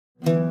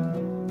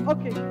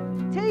Okay,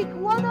 take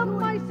one of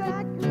my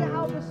exactly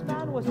how this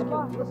man was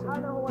killed.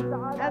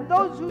 And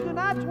those who do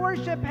not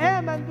worship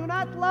him and do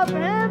not love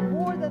him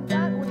more than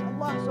that which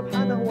Allah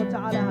subhanahu wa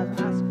ta'ala has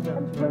asked them.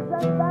 And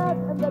present that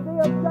in the day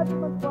of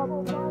judgment for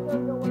Abu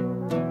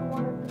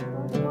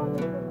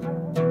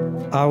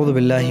أعوذ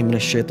بالله من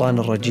الشيطان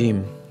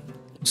الرجيم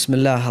بسم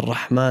الله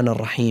الرحمن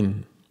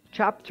الرحيم.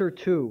 Chapter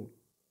 2,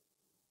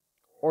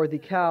 or the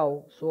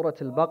cow, Surah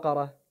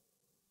al-Baqarah,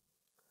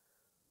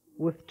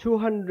 with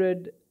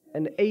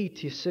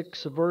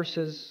 286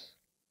 verses,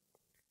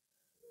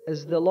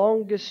 is the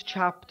longest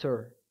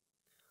chapter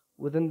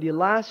within the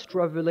last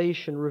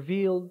revelation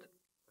revealed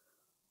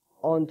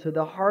onto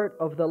the heart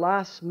of the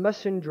last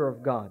messenger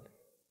of God.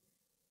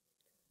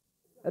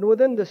 And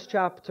within this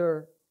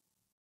chapter,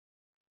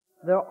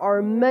 there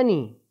are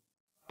many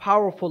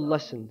powerful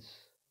lessons,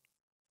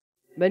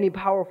 many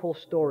powerful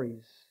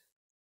stories,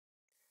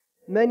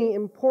 many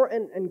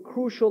important and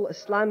crucial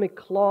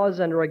Islamic laws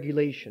and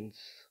regulations,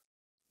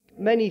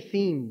 many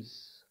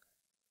themes.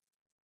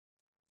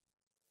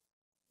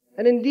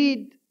 And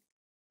indeed,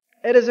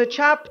 it is a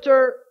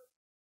chapter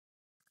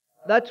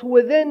that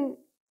within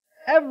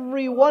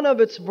every one of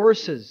its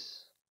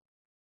verses,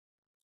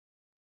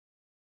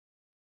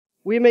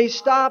 we may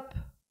stop,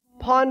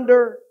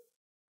 ponder,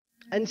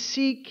 and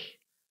seek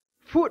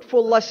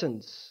fruitful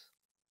lessons.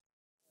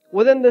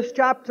 Within this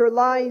chapter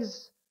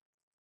lies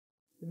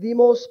the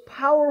most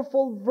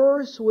powerful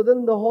verse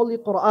within the Holy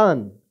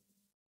Quran.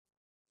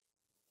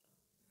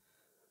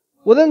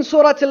 Within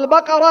Surah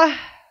al-Baqarah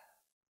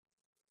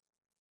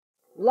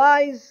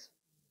lies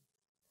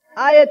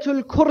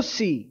Ayatul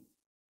Kursi,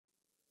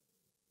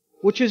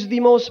 which is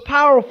the most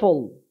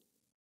powerful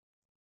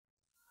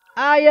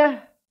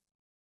ayah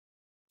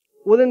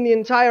within the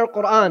entire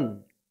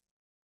Quran.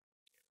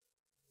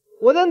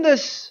 Within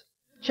this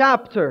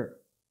chapter,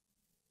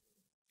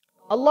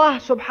 Allah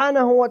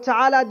subhanahu wa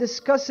ta'ala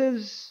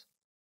discusses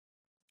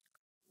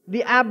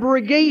the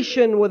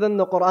abrogation within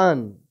the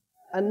Quran,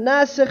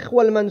 al-nasikh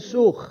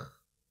wal-mansukh.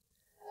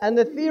 And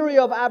the theory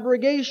of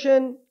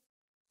abrogation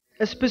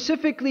is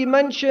specifically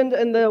mentioned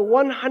in the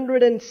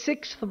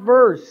 106th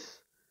verse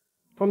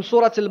from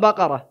Surah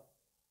al-Baqarah.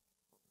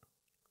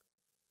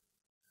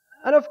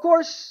 And of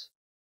course,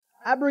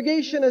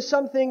 abrogation is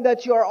something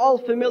that you are all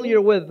familiar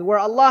with, where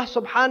Allah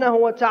subhanahu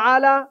wa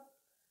ta'ala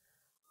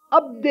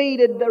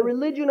updated the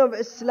religion of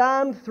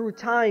Islam through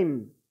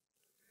time.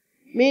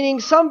 Meaning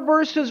some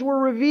verses were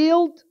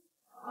revealed,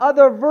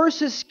 other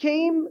verses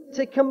came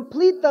to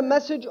complete the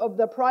message of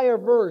the prior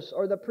verse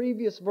or the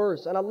previous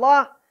verse. And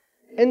Allah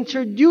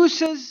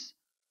introduces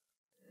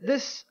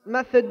this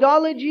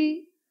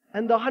methodology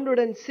in the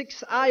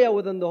 106th ayah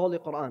within the Holy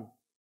Quran.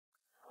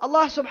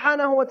 Allah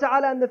subhanahu wa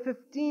ta'ala in the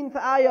 15th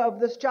ayah of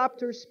this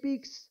chapter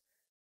speaks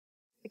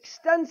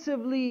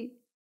extensively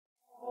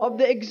of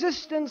the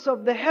existence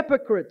of the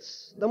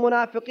hypocrites, the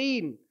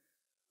munafiqeen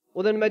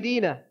within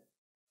Medina.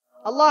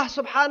 Allah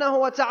subhanahu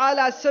wa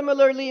ta'ala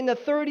similarly in the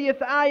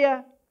 30th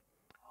ayah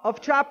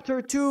of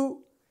chapter 2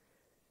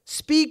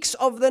 speaks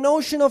of the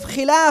notion of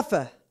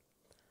khilafah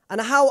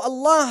and how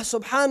Allah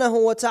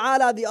subhanahu wa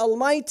ta'ala, the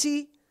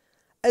Almighty,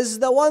 is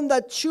the one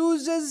that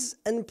chooses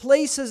and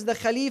places the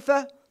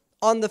Khalifa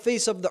on the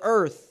face of the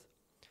earth.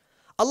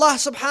 Allah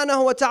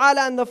subhanahu wa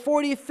ta'ala in the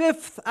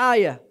 45th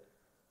ayah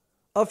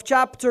of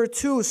chapter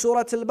 2,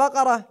 Surah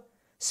al-Baqarah,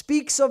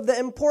 speaks of the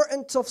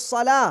importance of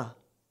salah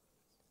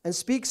and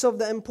speaks of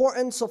the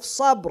importance of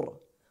sabr.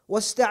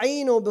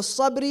 وَاسْتَعِينُوا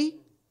بِالصَّبْرِ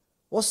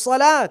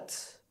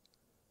وَالصَّلَاةِ.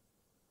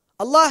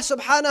 Allah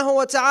subhanahu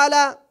wa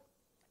ta'ala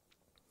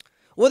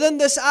within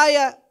this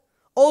ayah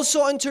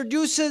also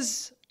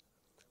introduces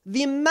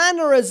the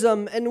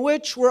mannerism in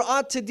which we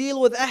ought to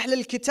deal with Ahl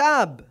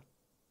al-Kitab,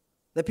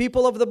 the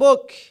people of the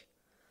book.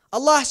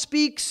 Allah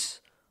speaks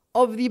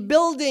of the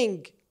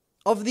building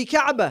of the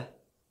Kaaba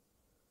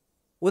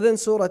within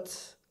Surah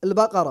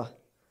al-Baqarah.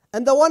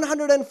 And the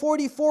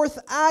 144th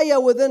ayah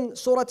within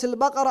Surah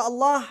al-Baqarah,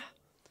 Allah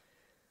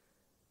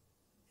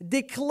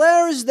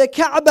declares the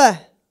Kaaba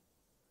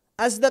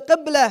as the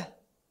Qibla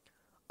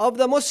of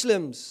the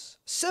Muslims.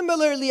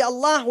 Similarly,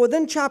 Allah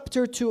within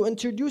chapter 2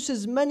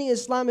 introduces many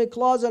Islamic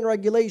laws and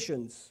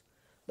regulations.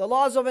 The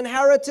laws of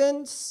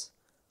inheritance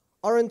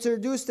are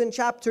introduced in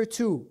chapter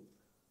 2.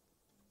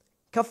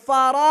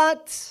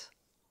 Kafarat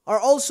are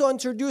also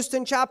introduced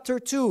in chapter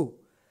 2.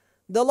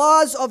 The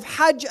laws of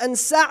Hajj and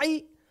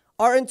Sa'i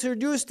are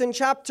introduced in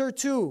chapter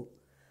 2.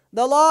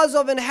 The laws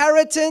of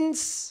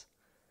inheritance,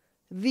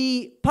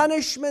 the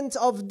punishment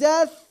of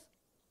death,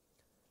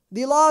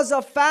 the laws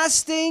of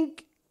fasting,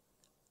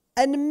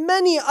 and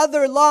many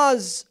other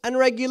laws and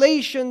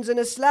regulations in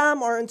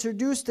Islam are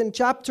introduced in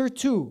chapter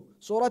 2,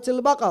 Surah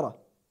al-Baqarah.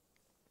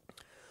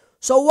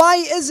 So why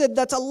is it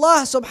that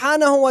Allah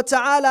subhanahu wa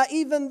ta'ala,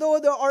 even though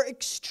there are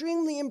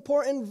extremely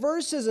important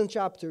verses in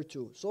chapter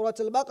 2, Surah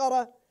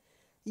al-Baqarah,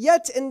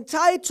 yet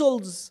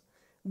entitles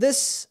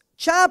this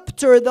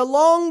chapter the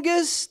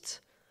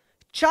longest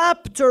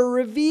chapter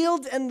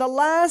revealed in the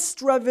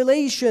last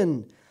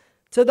revelation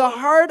to the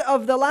heart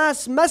of the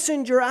last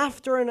messenger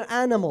after an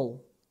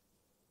animal?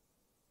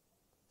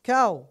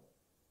 Cow.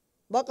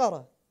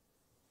 Baqarah.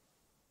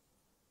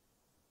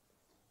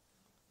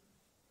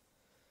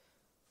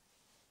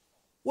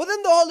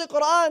 Within the Holy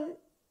Quran,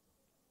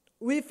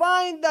 we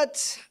find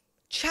that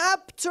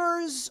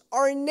chapters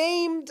are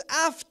named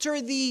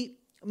after the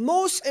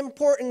most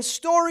important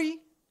story,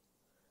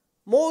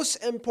 most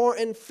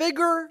important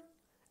figure,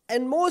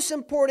 and most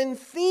important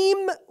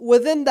theme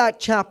within that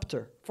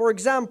chapter. For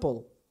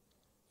example,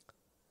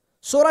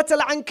 Surah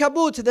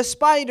al-Ankabut, the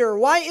spider.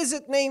 Why is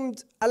it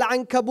named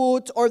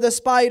al-Ankabut or the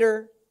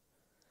spider?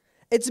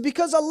 It's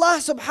because Allah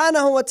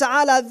subhanahu wa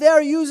ta'ala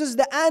there uses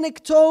the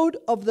anecdote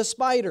of the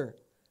spider,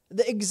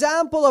 the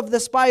example of the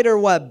spider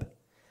web.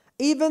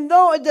 Even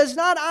though it does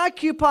not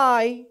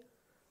occupy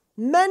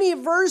many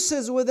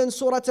verses within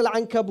Surah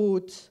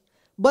al-Ankabut,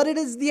 but it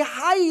is the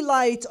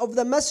highlight of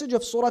the message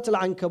of Surah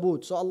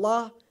al-Ankabut. So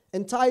Allah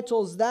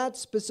entitles that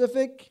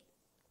specific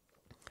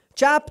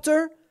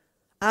chapter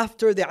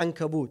after the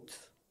Ankabut.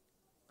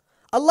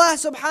 Allah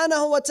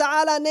subhanahu wa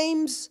ta'ala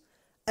names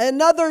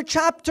another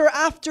chapter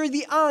after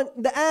the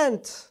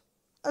ant,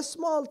 a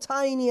small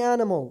tiny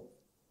animal.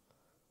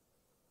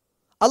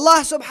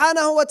 Allah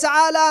subhanahu wa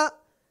ta'ala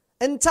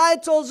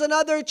entitles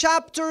another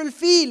chapter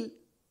al-Fil,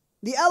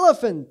 the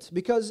elephant,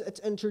 because it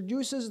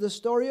introduces the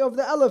story of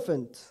the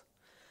elephant.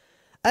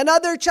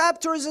 Another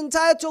chapter is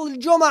entitled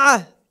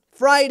Jum'ah,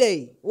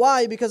 Friday.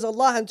 Why? Because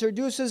Allah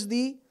introduces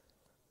the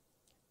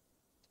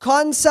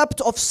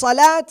concept of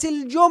Salat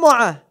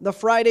al-Jum'ah, the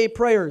Friday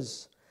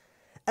prayers.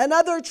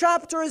 Another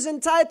chapter is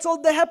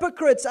entitled The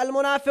Hypocrites,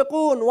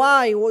 Al-Munafiqun.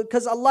 Why?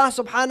 Because Allah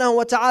subhanahu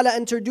wa ta'ala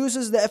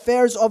introduces the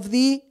affairs of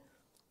the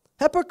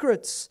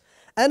hypocrites.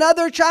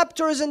 Another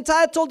chapter is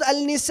entitled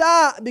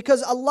Al-Nisa,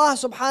 because Allah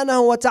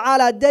subhanahu wa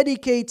ta'ala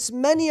dedicates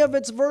many of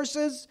its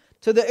verses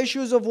to the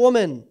issues of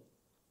women.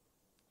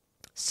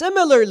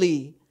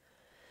 Similarly,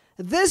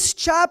 this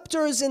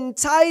chapter is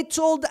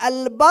entitled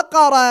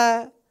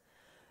Al-Baqarah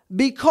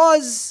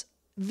because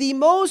the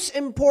most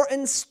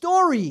important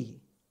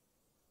story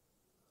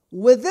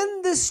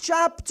within this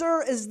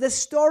chapter is the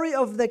story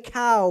of the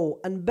cow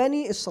and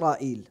Bani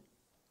Israel.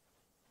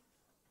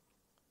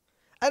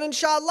 And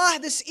inshallah,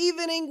 this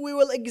evening we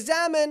will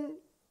examine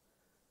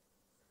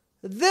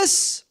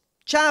this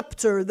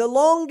chapter, the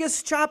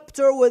longest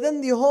chapter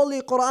within the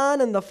Holy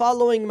Quran, in the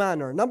following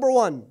manner. Number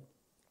one,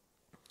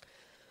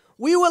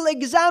 we will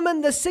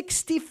examine the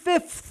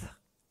 65th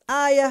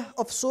ayah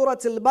of Surah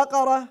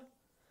al-Baqarah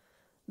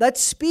that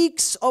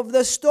speaks of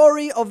the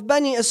story of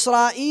Bani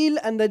Israel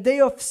and the day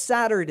of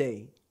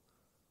Saturday,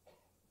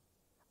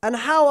 and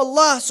how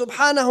Allah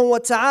subhanahu wa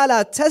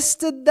ta'ala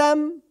tested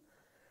them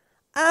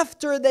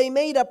after they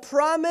made a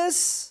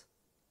promise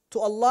to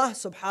Allah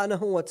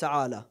subhanahu wa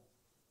ta'ala.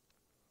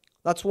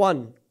 That's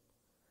one.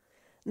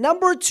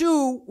 Number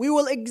two, we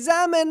will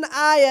examine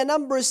ayah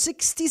number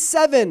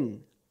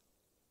 67,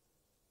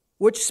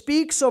 which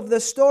speaks of the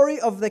story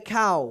of the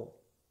cow.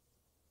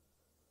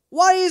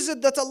 Why is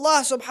it that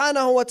Allah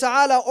subhanahu wa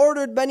ta'ala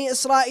ordered Bani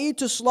Israel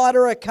to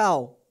slaughter a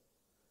cow?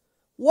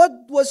 What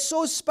was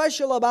so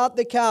special about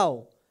the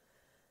cow?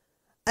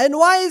 And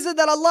why is it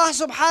that Allah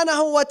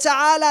subhanahu wa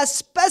ta'ala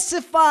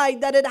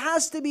specified that it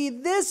has to be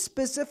this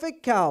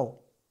specific cow?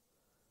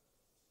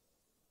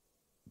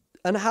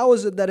 And how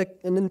is it that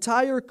an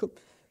entire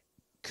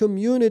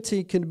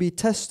community can be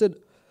tested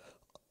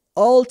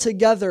all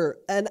together,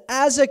 and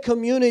as a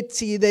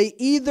community they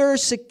either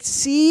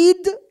succeed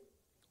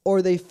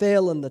or they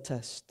fail in the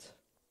test?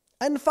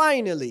 And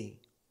finally,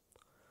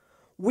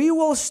 we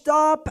will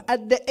stop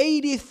at the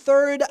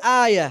 83rd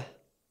ayah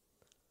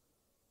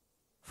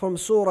from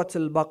Surah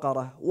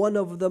al-Baqarah, one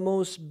of the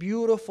most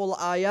beautiful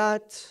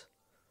ayat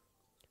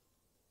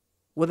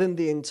within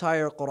the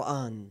entire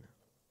Quran.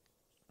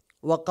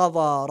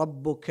 وَقَضَى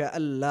رَبُّكَ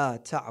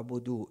أَلَّا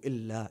تَعْبُدُوا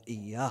إِلَّا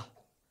إِيَّاهُ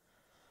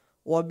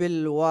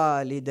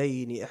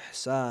وَبِالْوَالِدَيْنِ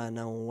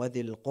إِحْسَانًا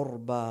وَذِي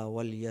الْقُرْبَى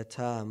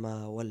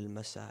وَالْيَتَامَى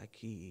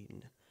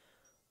وَالْمَسَاكِينِ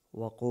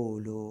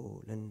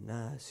وَقُولُوا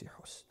لِلنَّاسِ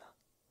حُسْنًا.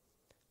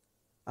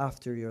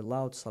 After your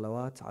loud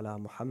salawat ala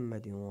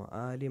Muhammadin wa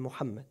ali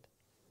Muhammad.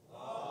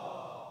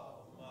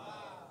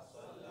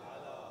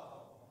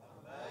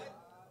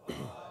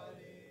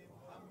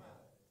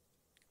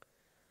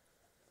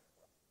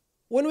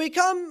 When we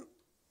come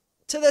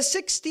to the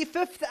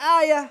 65th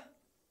ayah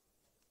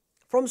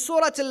from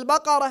Surah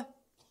al-Baqarah,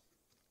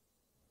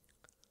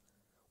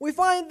 we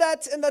find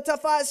that in the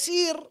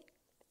tafsir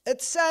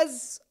it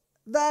says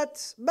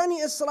that Bani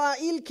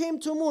Israel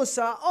came to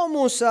Musa. Oh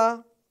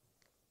Musa,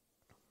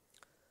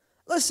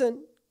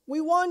 listen,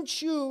 we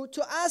want you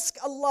to ask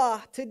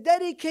Allah to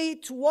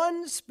dedicate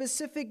one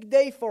specific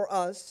day for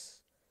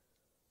us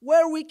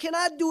where we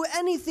cannot do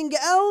anything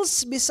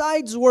else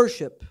besides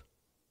worship.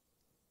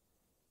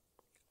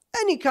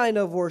 Any kind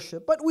of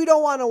worship. But we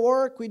don't want to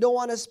work. We don't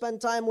want to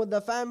spend time with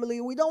the family.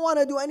 We don't want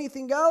to do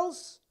anything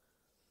else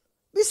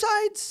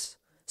besides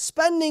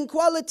spending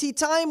quality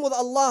time with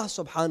Allah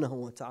subhanahu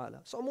wa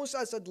ta'ala. So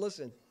Musa said,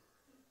 listen,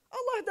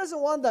 Allah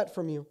doesn't want that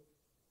from you.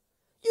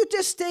 You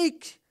just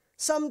take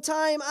some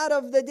time out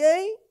of the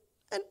day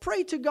and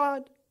pray to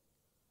God.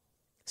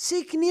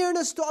 seek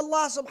nearness to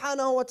Allah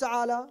subhanahu wa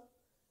ta'ala.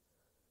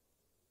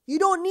 You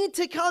don't need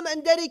to come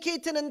and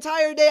dedicate an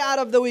entire day out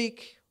of the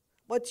week.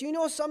 But you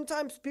know,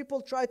 sometimes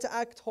people try to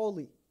act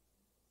holy.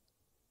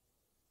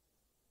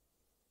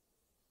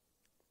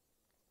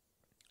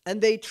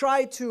 And they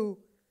try to,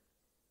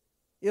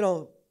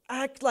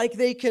 act like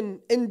they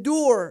can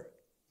endure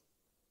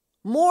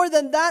more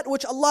than that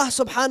which Allah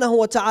subhanahu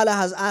wa ta'ala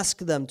has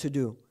asked them to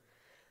do.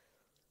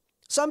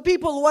 Some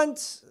people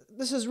went,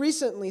 this is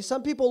recently,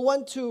 some people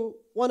went to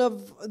one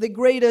of the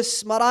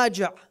greatest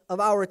maraja' of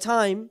our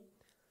time,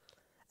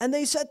 and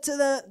they said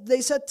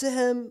to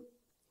him,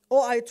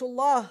 "Oh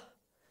Ayatollah,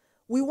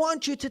 we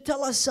want you to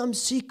tell us some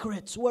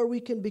secrets where we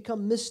can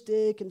become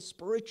mystic and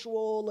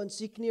spiritual and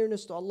seek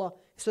nearness to Allah."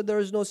 He said, "There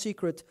is no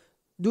secret.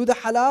 Do the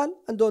halal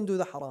and don't do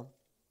the haram.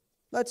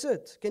 That's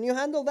it. Can you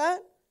handle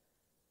that?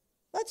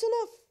 That's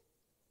enough.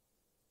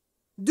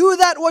 Do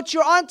that what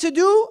you're on to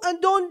do,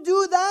 and don't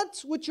do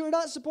that which you're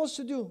not supposed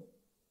to do."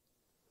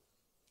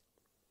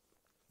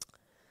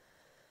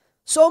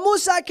 So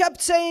Musa kept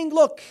saying,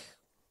 "Look,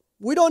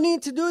 we don't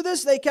need to do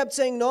this." They kept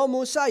saying, "No,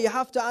 Musa, you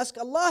have to ask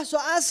Allah."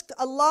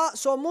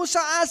 So Musa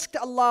asked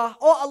Allah,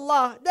 "Oh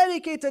Allah,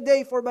 dedicate a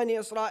day for Bani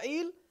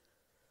Israel."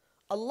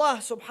 Allah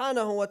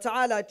subhanahu wa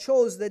ta'ala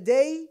chose the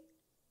day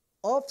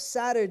of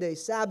Saturday,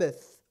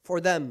 Sabbath, for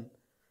them.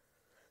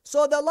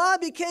 So the law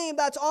became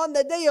that on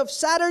the day of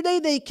Saturday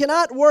they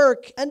cannot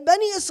work. And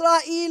Bani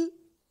Israel,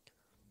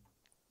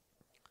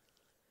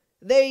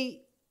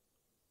 they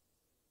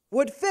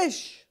would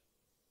fish.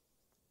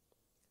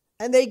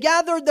 And they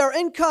gathered their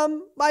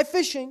income by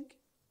fishing.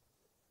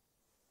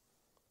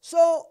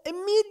 So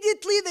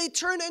immediately they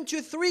turned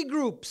into three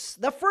groups.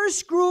 The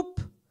first group,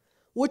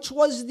 which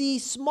was the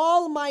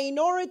small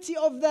minority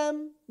of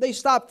them, they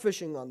stopped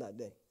fishing on that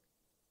day.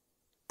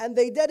 And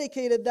they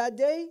dedicated that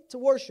day to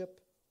worship.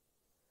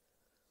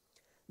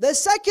 The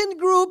second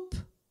group,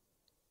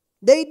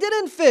 they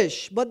didn't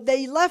fish, but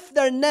they left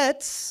their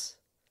nets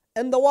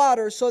in the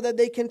water so that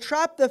they can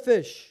trap the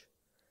fish.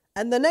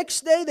 And the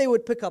next day they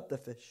would pick up the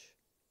fish.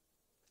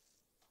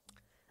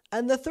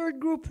 And the third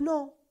group,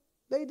 no,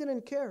 they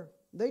didn't care.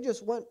 They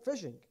just went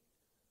fishing.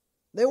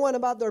 They went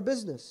about their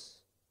business.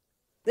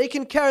 They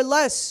can care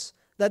less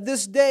that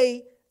this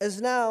day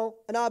is now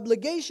an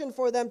obligation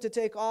for them to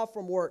take off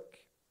from work.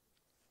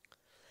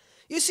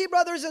 You see,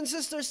 brothers and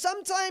sisters,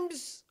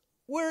 sometimes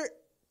we're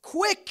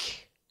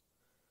quick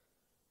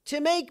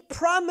to make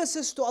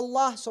promises to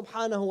Allah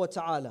subhanahu wa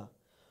ta'ala.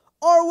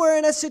 Or we're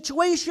in a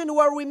situation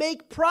where we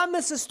make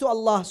promises to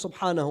Allah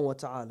subhanahu wa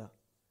ta'ala.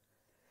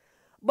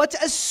 But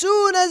as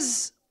soon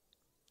as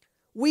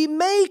we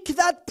make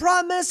that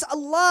promise,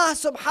 Allah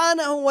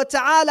subhanahu wa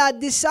ta'ala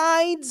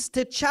decides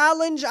to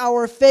challenge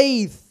our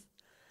faith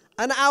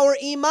and our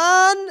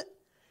iman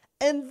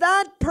in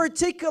that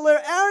particular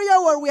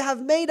area where we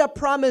have made a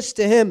promise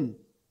to Him.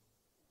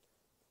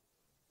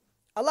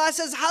 Allah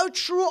says, "How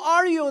true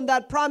are you in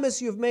that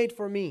promise you've made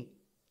for me?"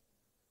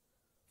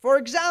 For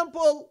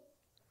example,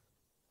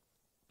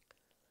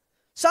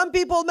 some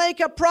people make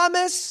a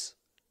promise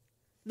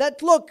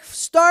that, look,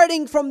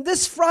 starting from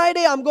this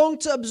Friday, I'm going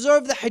to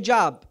observe the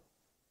hijab.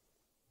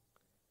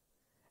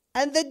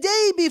 And the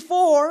day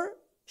before,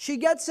 she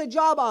gets a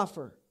job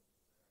offer.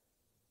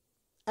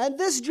 And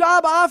this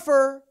job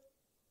offer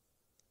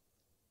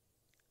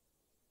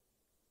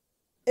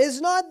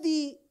is not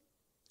the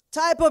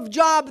type of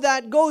job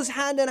that goes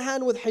hand in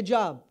hand with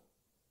hijab.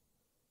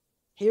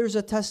 Here's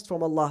a test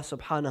from Allah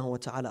subhanahu wa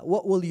ta'ala.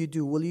 What will you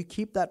do? Will you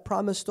keep that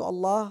promise to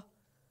Allah?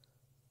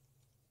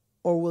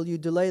 Or will you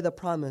delay the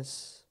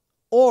promise?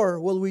 Or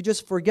will we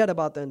just forget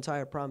about the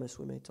entire promise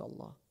we made to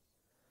Allah?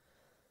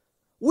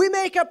 We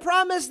make a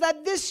promise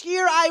that this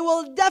year I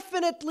will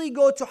definitely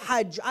go to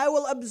Hajj. I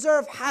will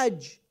observe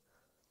Hajj.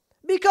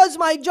 Because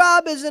my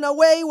job is in a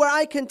way where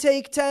I can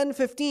take 10,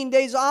 15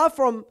 days off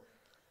from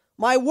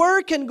my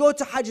work and go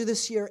to Hajj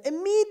this year.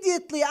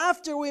 Immediately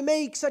after we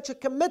make such a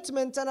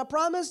commitment and a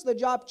promise, the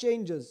job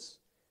changes.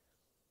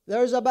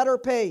 There's a better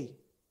pay.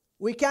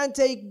 We can't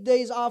take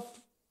days off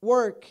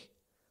work.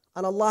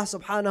 And Allah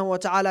subhanahu wa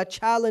ta'ala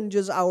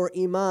challenges our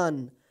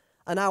iman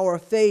and our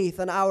faith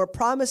and our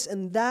promise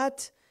in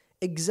that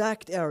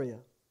exact area.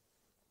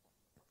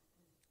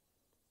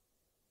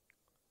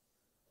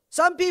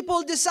 Some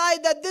people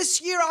decide that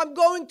this year I'm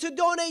going to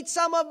donate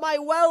some of my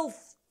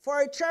wealth for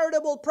a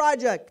charitable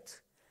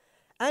project.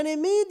 And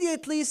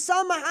immediately,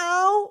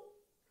 somehow,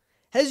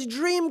 his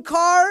dream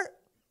car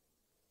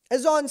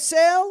is on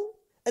sale.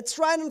 It's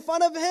right in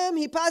front of him.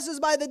 He passes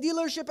by the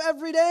dealership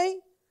every day.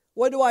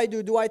 What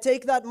do? Do I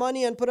take that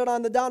money and put it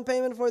on the down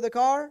payment for the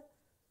car?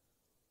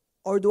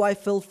 Or do I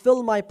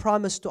fulfill my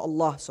promise to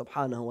Allah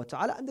subhanahu wa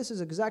ta'ala? And this is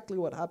exactly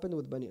what happened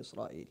with Bani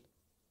Israel.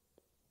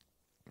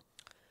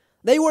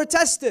 They were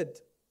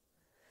tested.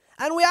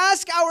 And we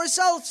ask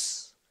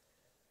ourselves,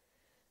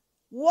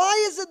 why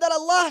is it that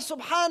Allah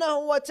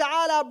subhanahu wa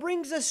ta'ala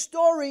brings a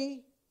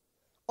story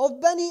of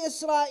Bani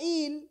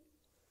Israel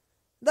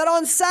that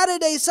on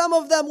Saturday some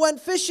of them went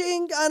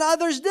fishing and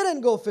others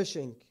didn't go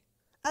fishing?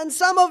 And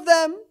some of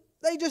them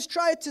They just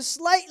tried to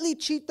slightly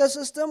cheat the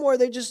system, or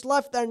they just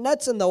left their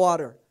nets in the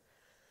water.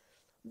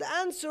 The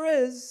answer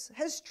is,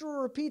 history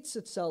repeats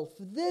itself.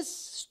 This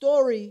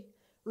story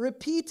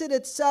repeated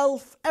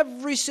itself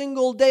every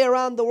single day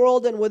around the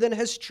world and within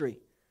history.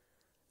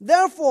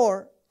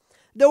 Therefore,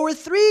 there were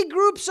three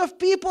groups of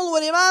people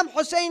when Imam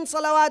Hussein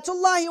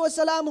salawatullahi wa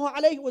salamuhu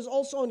alayhi was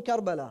also in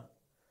Karbala.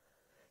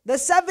 The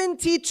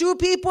 72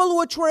 people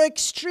which were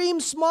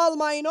extreme small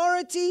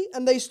minority,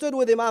 and they stood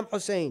with Imam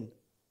Hussein.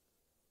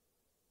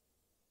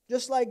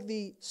 Just like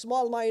the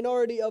small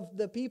minority of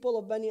the people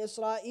of Bani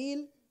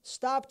Israel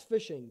stopped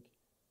fishing.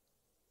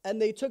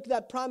 And they took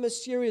that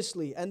promise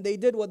seriously, and they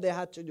did what they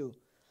had to do.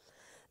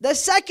 The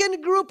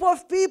second group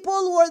of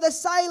people were the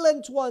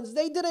silent ones.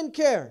 They didn't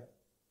care.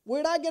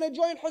 We're not going to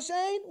join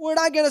Hussein. We're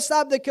not going to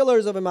stop the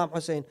killers of Imam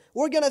Hussein.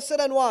 We're going to sit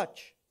and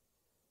watch.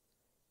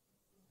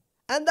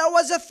 And there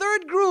was a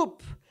third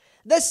group.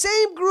 The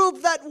same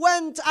group that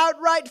went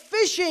outright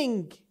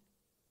fishing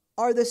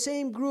are the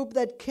same group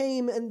that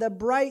came in the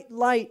bright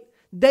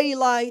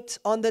daylight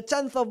on the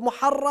 10th of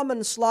Muharram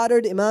and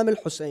slaughtered Imam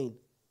al-Hussein.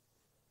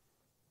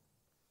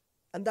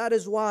 And that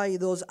is why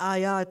those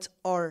ayat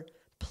are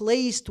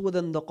placed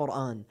within the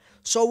Quran.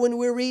 So when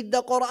we read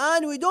the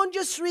Quran, we don't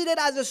just read it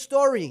as a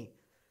story.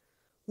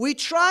 We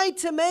try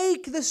to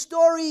make the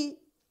story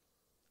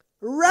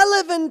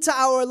relevant to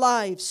our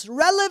lives,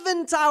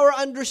 relevant to our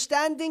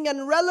understanding,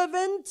 and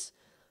relevant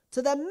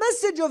to the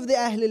message of the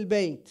Ahlul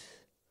Bayt.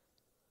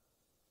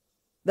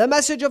 The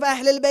message of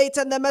Ahlul Bayt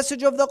and the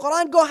message of the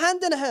Quran go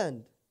hand in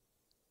hand.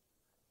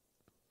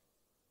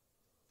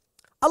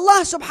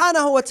 Allah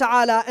subhanahu wa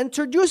ta'ala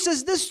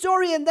introduces this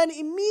story and then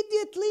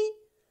immediately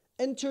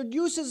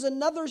introduces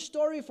another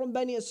story from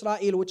Bani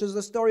Israel, which is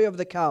the story of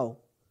the cow.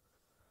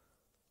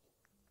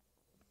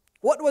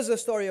 What was the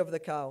story of the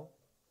cow?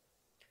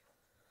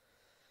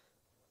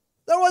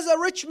 There was a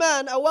rich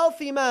man, a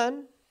wealthy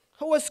man,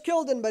 who was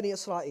killed in Bani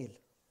Israel.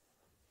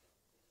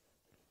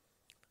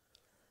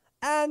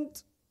 And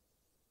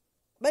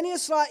Bani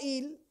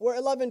Israel were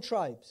 11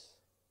 tribes.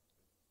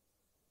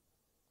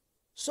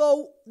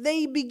 So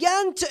they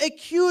began to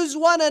accuse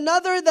one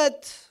another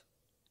that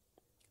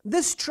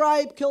this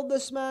tribe killed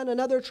this man,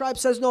 another tribe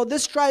says, no,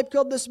 this tribe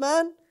killed this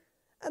man.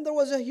 And there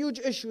was a huge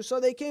issue. So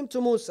they came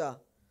to Musa.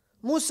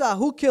 Musa,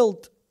 who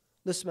killed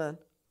this man?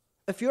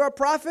 If you're a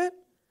prophet,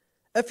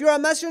 if you're a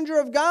messenger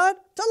of God,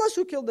 tell us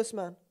who killed this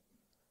man.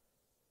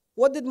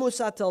 What did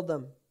Musa tell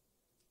them?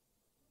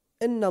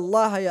 Inna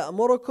Allah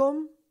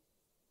ya'murukum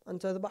an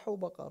tadhbahu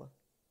baqarah.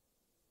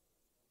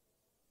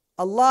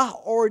 Allah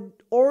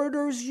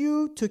orders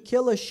you to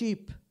kill a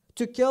sheep,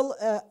 to kill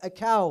a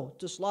cow,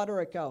 to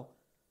slaughter a cow.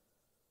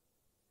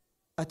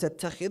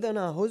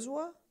 أَتَتَّخِذَنَا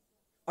هُزْوَةً?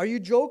 Are you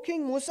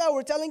joking, Musa?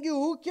 We're telling you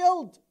who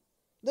killed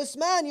this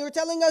man. You're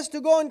telling us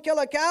to go and kill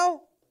a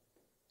cow?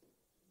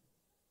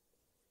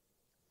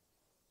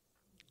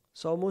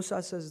 So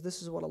Musa says,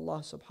 this is what Allah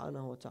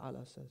subhanahu wa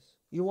ta'ala says.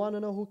 You want to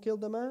know who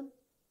killed the man?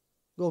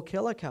 Go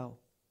kill a cow.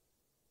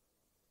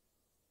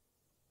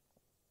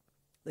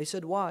 They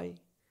said, why?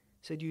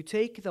 He said, you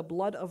take the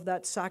blood of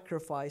that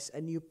sacrifice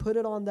and you put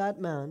it on that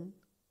man.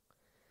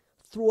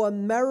 Through a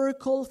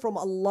miracle from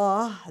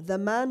Allah, the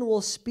man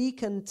will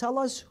speak and tell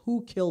us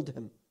who killed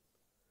him.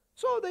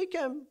 So they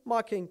came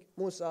mocking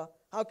Musa.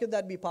 How could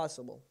that be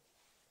possible?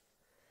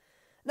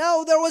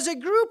 Now, there was a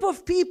group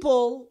of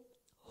people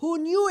who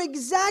knew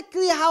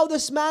exactly how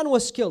this man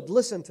was killed.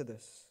 Listen to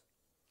this.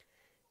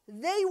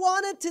 They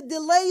wanted to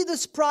delay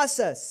this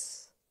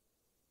process.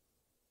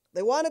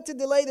 They wanted to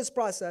delay this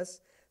process.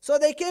 So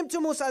they came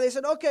to Musa. They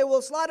said, okay,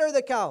 we'll slaughter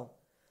the cow.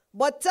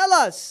 But tell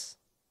us,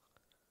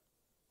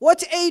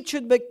 what age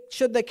should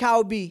the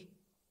cow be?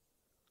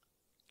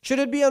 Should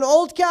it be an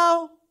old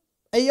cow?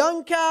 A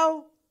young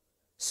cow?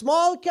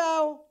 Small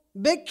cow?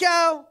 Big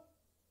cow?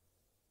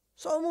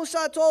 So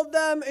Musa told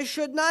them it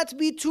should not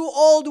be too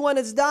old when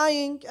it's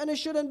dying, and it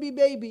shouldn't be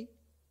baby.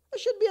 It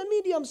should be a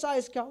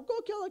medium-sized cow.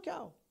 Go kill a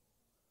cow.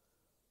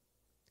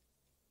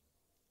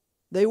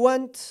 They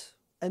went,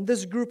 and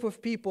this group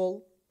of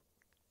people,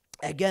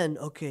 again,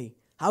 okay,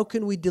 how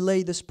can we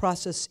delay this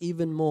process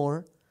even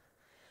more?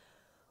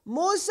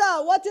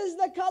 Musa, what is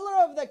the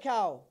color of the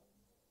cow?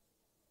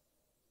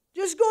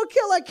 Just go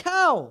kill a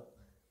cow.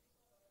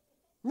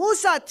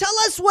 Musa, tell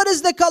us what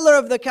is the color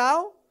of the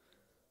cow.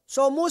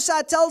 So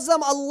Musa tells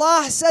them,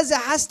 Allah says it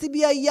has to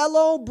be a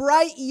yellow,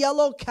 bright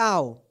yellow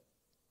cow.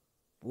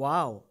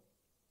 Wow.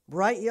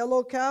 Bright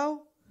yellow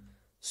cow?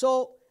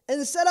 So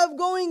instead of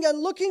going and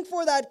looking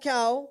for that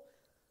cow,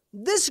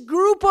 this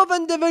group of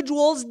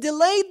individuals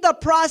delayed the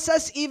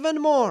process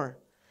even more.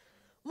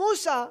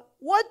 Musa,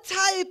 what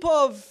type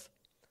of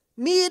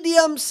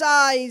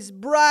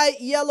medium-sized, bright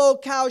yellow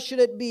cow should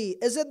it be?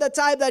 Is it the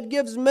type that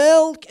gives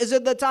milk? Is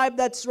it the type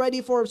that's ready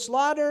for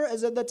slaughter?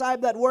 Is it the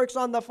type that works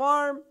on the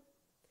farm?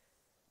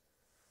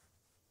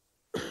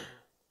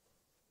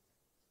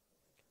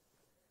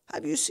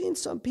 Have you seen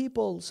some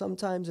people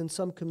sometimes in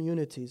some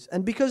communities,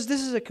 and because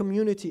this is a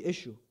community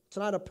issue, it's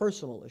not a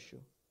personal issue,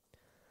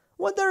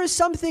 when there is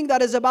something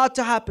that is about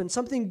to happen,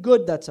 something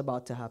good that's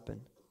about to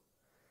happen,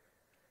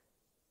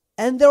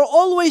 And they're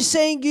always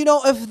saying,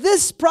 if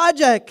this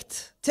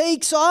project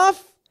takes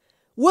off,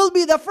 we'll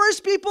be the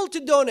first people to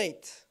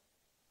donate.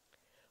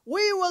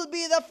 We will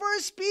be the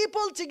first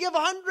people to give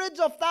hundreds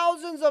of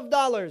thousands of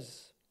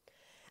dollars.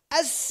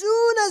 As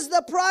soon as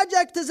the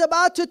project is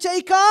about to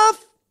take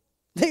off,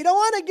 they don't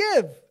want to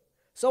give.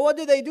 So what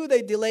do?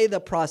 They delay the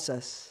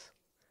process.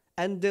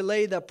 And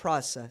delay the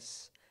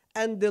process.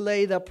 And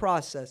delay the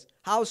process.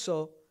 How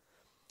so?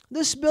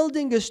 This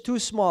building is too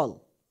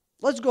small.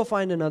 Let's go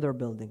find another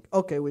building.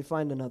 Okay, we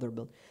find another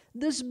building.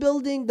 This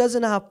building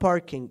doesn't have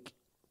parking.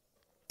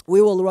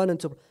 We will run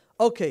into...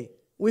 Okay,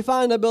 we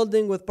find a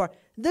building with parking.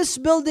 This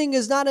building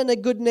is not in a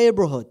good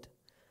neighborhood.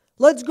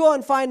 Let's go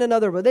and find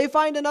another building. They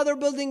find another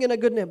building in a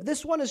good neighborhood.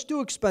 This one is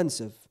too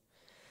expensive.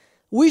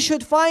 We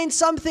should find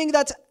something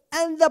that's...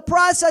 And the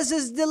process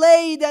is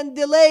delayed and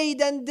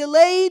delayed and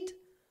delayed.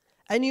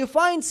 And you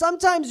find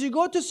sometimes you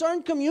go to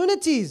certain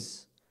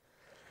communities.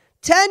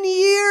 10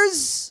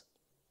 years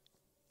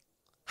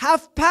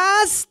have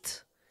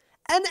passed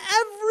and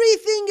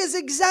everything is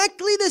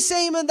exactly the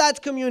same in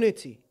that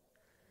community.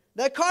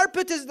 The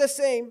carpet is the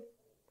same.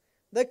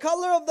 The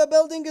color of the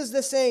building is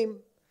the same.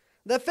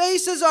 The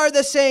faces are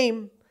the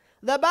same.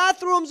 The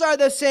bathrooms are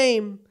the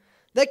same.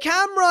 The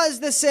camera is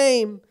the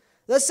same.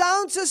 The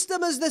sound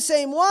system is the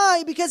same.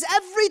 Why? Because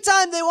every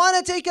time they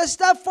want to take a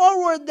step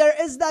forward, there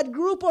is that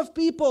group of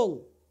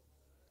people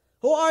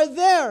who are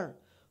there,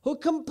 who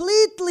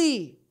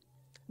completely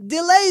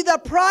delay the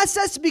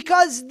process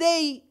because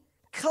they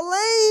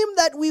claim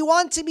that we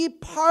want to be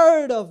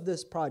part of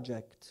this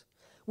project.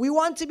 We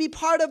want to be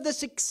part of the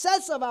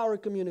success of our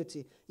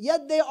community.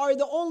 Yet they are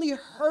the only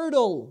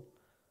hurdle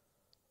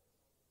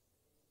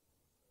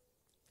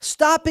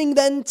stopping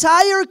the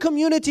entire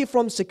community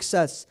from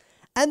success.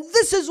 And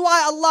this is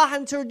why Allah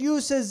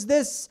introduces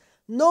this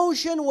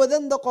notion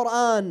within the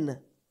Quran,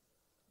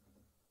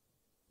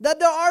 that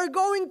there are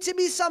going to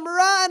be some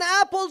rotten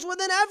apples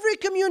within every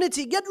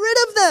community. Get rid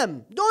of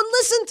them. Don't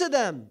listen to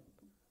them.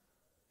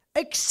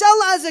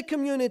 Excel as a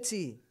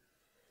community.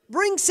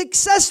 Bring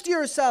success to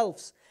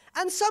yourselves.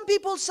 And some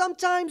people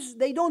sometimes,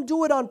 they don't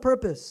do it on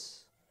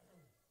purpose.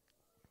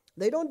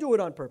 They don't do it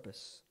on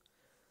purpose.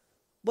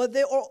 But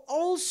they are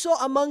also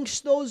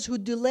amongst those who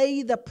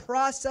delay the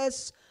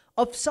process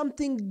of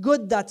something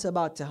good that's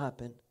about to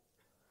happen.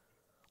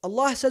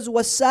 Allah says,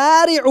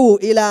 وَسَارِعُوا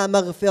إِلَى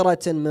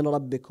مَغْفِرَةٍ مِّن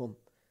رَبِّكُمْ.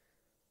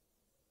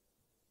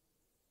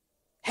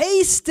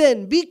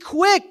 Hasten, be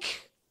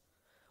quick.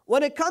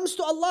 When it comes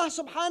to Allah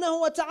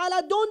subhanahu wa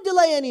ta'ala, don't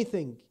delay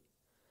anything.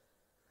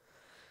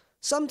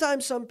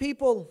 Sometimes some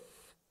people,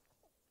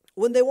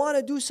 when they want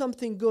to do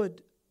something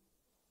good,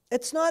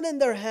 it's not in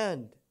their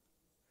hand.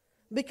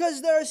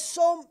 Because there's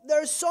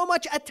so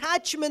much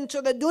attachment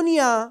to the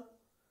dunya,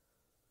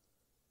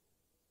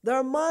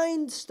 their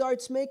mind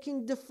starts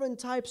making different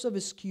types of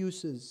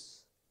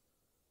excuses.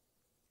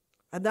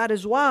 And that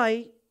is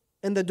why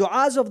in the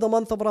du'as of the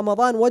month of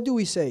Ramadan, what do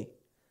we say?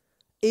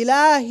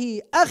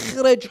 إلهي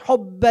أخرج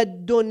حب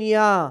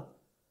الدنيا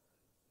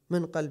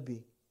من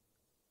قلبي.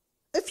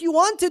 If you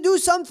want to do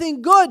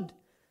something good,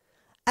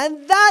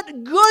 and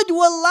that good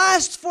will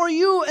last for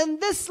you in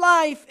this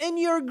life, in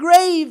your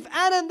grave,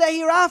 and in the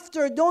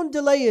hereafter, don't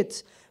delay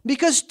it.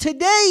 Because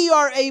today you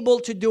are able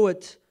to do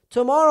it.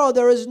 Tomorrow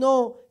there is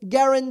no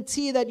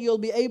guarantee that you'll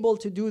be able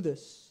to do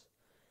this.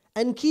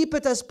 And keep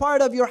it as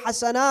part of your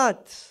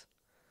hasanat.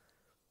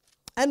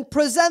 And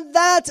present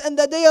that in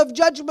the day of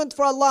judgment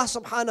for Allah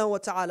subhanahu wa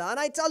ta'ala. And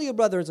I tell you,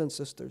 brothers and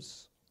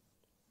sisters,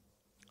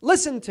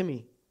 listen to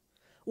me.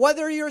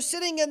 Whether you're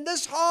sitting in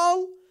this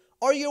hall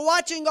or you're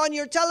watching on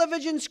your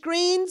television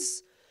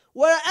screens,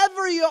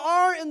 wherever you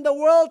are in the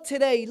world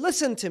today,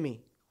 listen to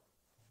me.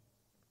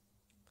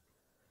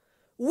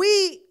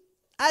 We,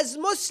 as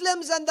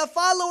Muslims and the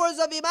followers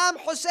of Imam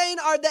Hussein,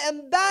 are the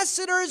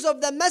ambassadors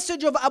of the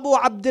message of Abu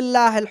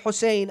Abdullah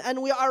al-Hussein,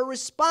 and we are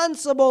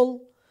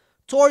responsible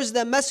towards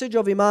the message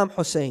of Imam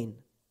Hussein.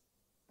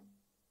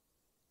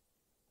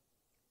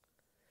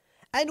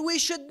 And we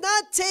should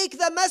not take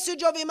the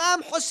message of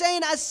Imam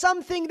Hussein as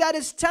something that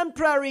is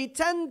temporary,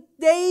 10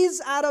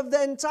 days out of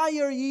the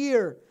entire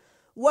year,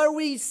 where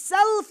we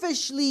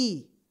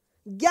selfishly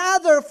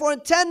gather for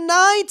 10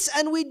 nights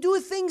and we do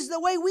things the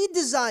way we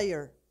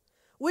desire.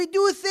 We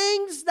do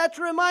things that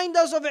remind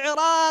us of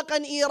Iraq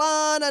and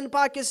Iran and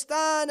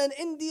Pakistan and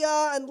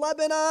India and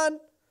Lebanon.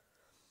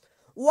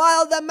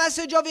 While the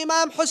message of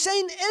Imam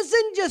Hussein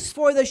isn't just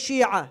for the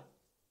Shia.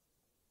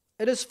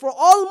 It is for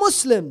all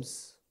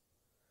Muslims.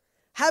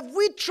 Have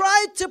we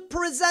tried to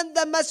present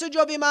the message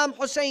of Imam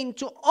Hussein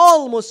to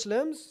all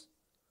Muslims?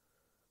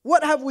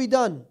 What have we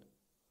done?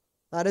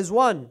 That is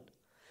one.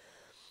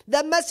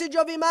 The message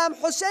of Imam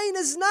Hussein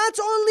is not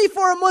only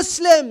for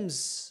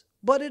Muslims,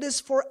 but it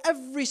is for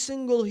every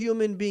single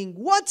human being.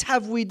 What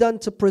have we done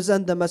to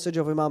present the message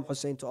of Imam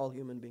Hussein to all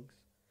human beings?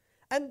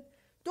 And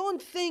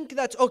don't think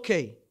that,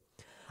 okay,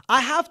 I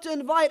have to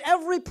invite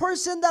every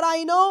person that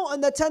I know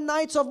on the 10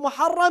 nights of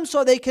Muharram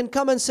so they can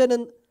come and sit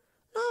and...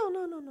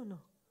 No.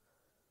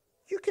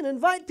 You can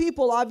invite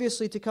people,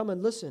 obviously, to come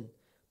and listen.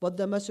 But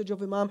the message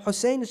of Imam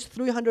Hussein is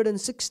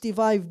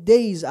 365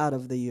 days out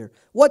of the year.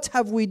 What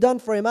have we done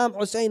for Imam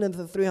Hussein in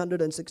the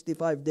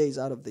 365 days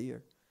out of the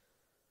year?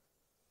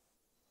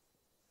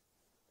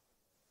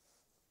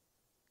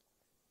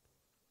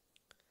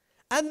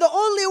 And the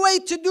only way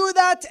to do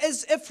that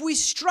is if we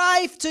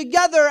strive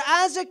together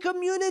as a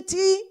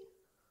community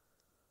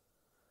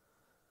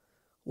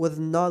with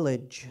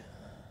knowledge.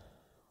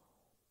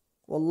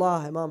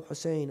 Wallah, Imam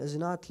Hussein is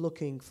not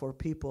looking for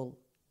people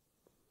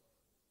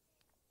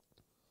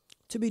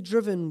to be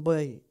driven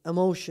by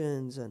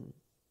emotions and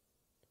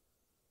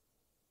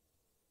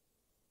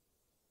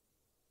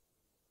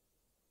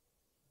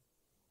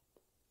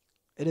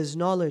it is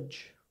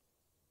knowledge.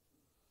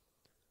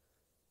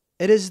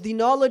 It is the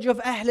knowledge of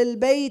Ahl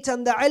al-Bayt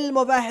and the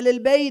ilm of Ahl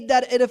al-Bayt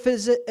that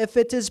if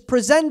it is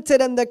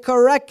presented in the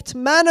correct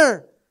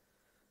manner,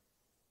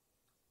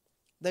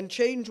 then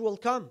change will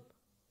come.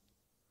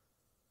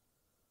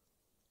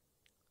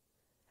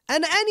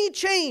 And any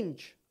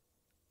change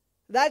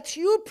that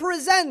you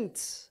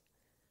present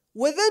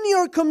within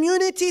your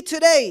community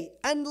today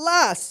and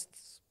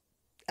lasts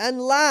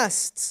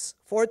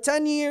for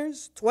 10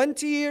 years,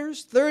 20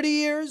 years, 30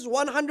 years,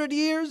 100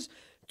 years,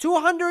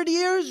 200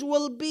 years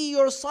will be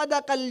your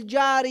sadaqah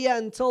al-jariyah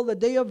until the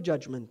day of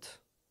judgment.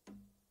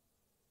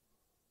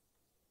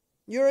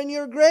 You're in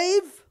your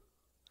grave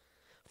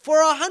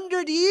for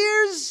 100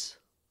 years.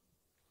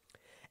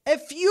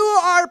 If you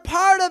are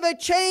part of a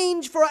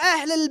change for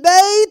Ahl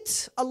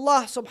al-Bayt,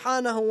 Allah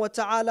subhanahu wa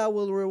ta'ala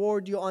will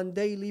reward you on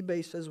daily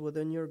basis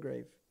within your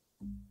grave.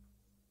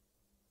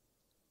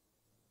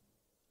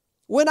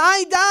 When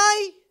I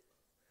die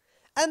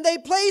and they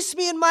place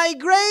me in my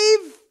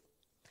grave,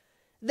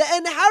 the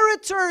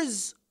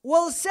inheritors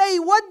will say,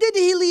 what did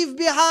he leave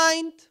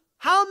behind?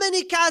 How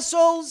many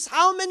castles?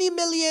 How many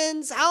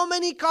millions? How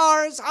many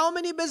cars? How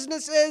many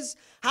businesses?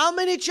 How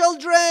many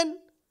children?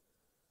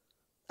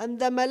 And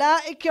the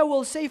malaika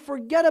will say,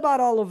 forget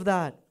about all of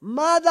that.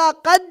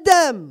 ماذا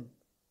قدم?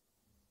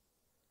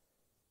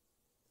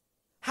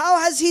 How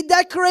has he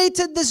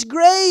decorated this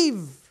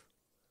grave?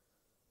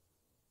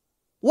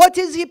 What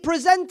is he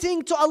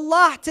presenting to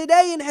Allah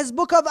today in his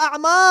book of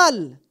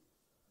A'mal?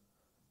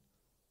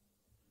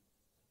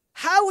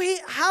 How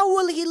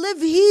will he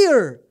live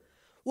here?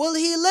 Will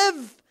he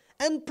live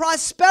in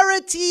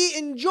prosperity,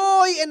 in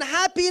joy, in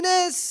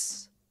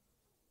happiness?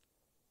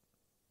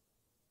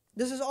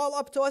 This is all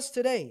up to us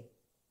today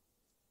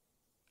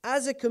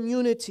as a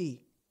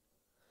community.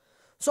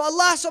 So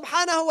Allah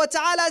subhanahu wa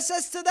ta'ala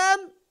says to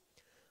them,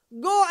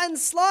 go and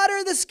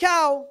slaughter this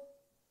cow.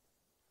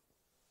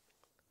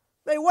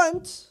 They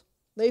went,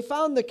 they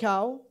found the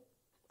cow,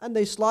 and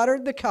they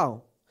slaughtered the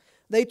cow.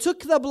 They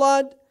took the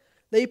blood,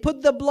 they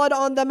put the blood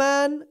on the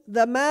man.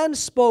 The man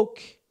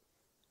spoke.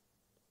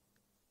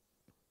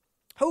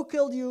 Who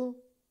killed you?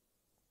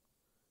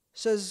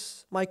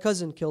 Says, my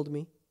cousin killed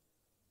me.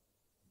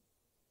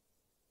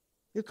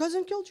 Your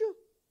cousin killed you?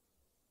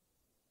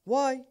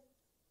 Why?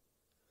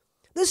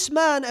 This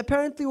man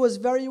apparently was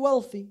very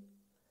wealthy.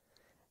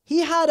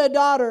 He had a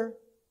daughter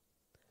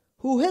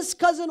who his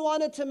cousin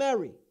wanted to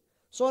marry.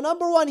 So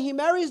number one, he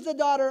marries the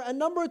daughter, and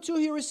number two,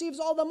 he receives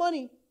all the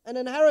money and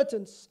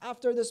inheritance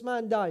after this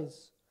man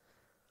dies.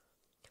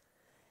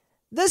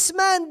 This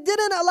man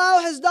didn't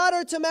allow his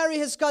daughter to marry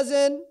his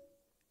cousin.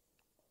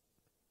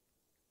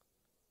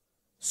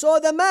 So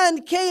the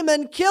man came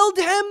and killed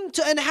him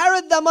to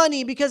inherit the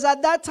money, because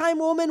at that time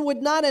women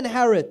would not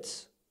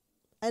inherit.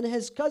 And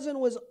his cousin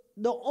was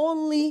the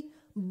only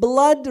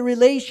blood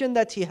relation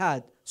that he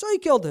had. So he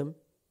killed him.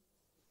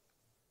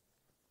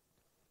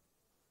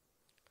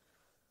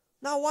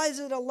 Now why is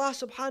it Allah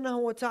subhanahu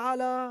wa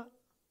ta'ala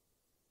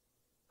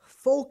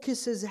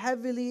focuses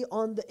heavily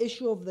on the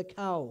issue of the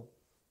cow?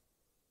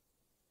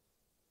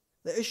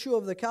 The issue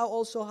of the cow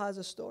also has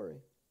a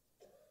story.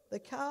 The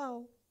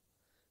cow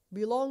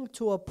belonged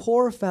to a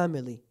poor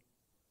family.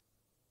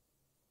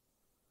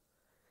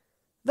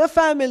 The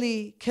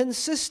family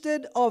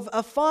consisted of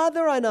a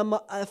father and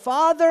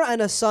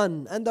a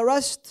son, and the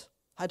rest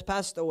had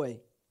passed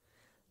away.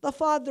 The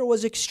father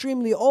was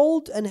extremely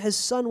old, and his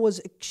son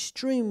was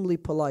extremely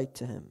polite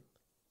to him.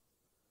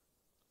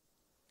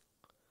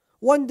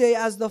 One day,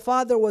 as the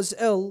father was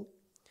ill,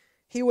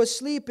 he was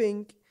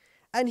sleeping,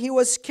 and he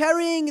was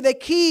carrying the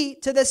key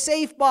to the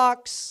safe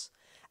box.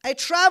 A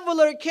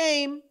traveler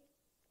came,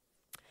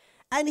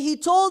 and he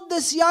told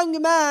this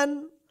young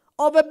man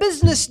of a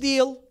business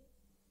deal.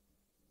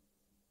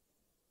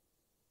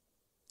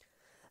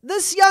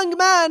 This young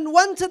man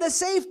went to the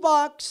safe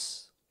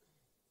box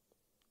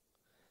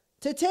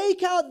to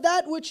take out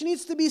that which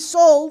needs to be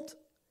sold,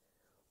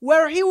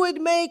 where he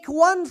would make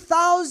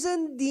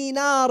 1,000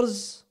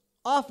 dinars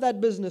off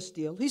that business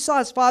deal. He saw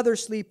his father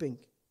sleeping.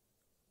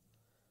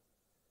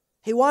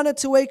 He wanted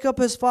to wake up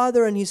his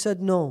father, and he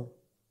said, no,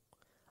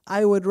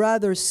 I would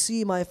rather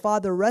see my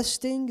father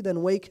resting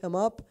than wake him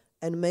up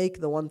and make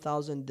the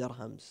 1,000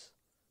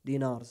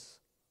 dinars.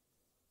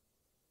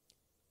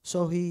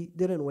 So he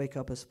didn't wake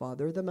up his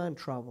father. The man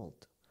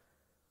traveled,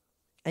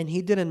 and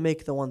he didn't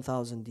make the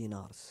 1,000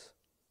 dinars.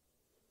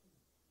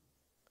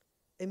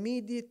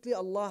 immediately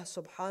Allah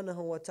subhanahu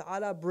wa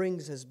ta'ala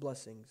brings His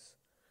blessings.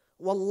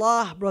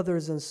 Wallah,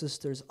 brothers and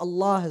sisters,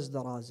 Allah is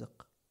the Raziq.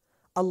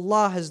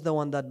 Allah is the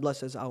one that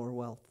blesses our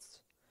wealth.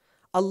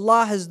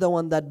 Allah is the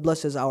one that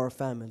blesses our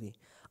family.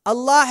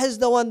 Allah is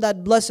the one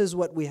that blesses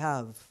what we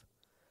have.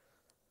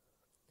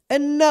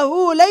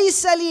 إنه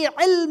ليس لي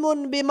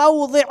علم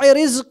بموضع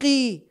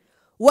رزقي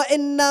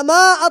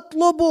وإنما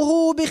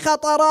أطلبه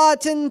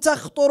بخطرات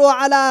تخطر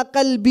على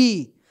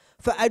قلبي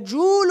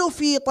فأجول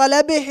في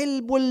طلبه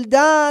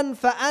البلدان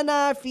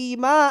فأنا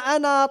فيما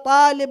أنا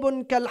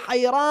طالب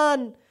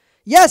كالحيران.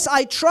 Yes,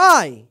 I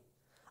try.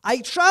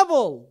 I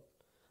travel.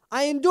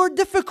 I endure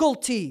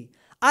difficulty.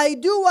 I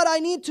do what I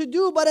need to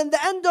do, but in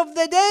the end of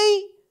the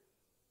day,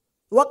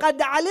 وَقَدْ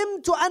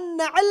عَلِمْتُ أَنَّ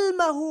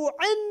عِلْمَهُ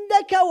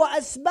عِنْدَكَ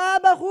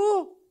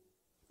وَأَسْبَابَهُ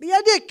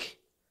بِيَدِكَ.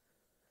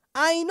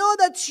 I know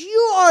that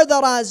you are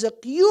the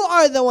Raziq. You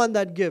are the one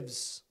that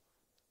gives.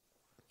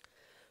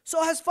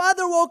 So his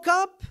father woke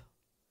up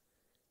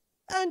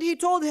and he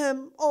told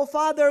him, oh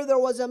father, there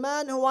was a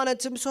man who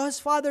wanted to. So his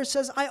father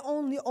says, I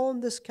only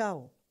own this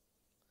cow,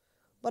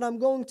 but I'm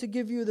going to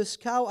give you this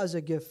cow as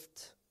a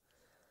gift.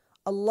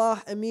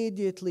 Allah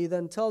immediately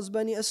then tells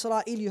Bani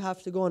Israel, you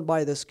have to go and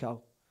buy this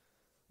cow.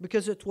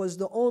 Because it was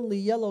the only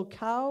yellow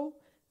cow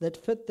that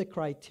fit the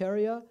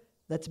criteria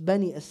that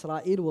Bani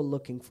Israel were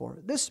looking for.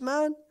 This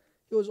man,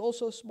 he was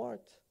also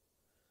smart.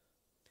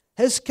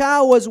 His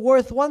cow was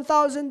worth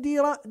 1,000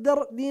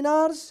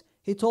 dinars.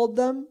 He told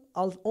them,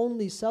 I'll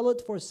only sell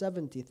it for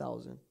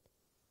 70,000.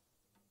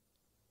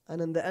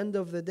 And in the end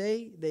of the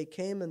day, they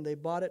came and they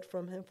bought it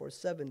from him for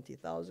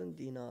 70,000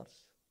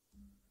 dinars.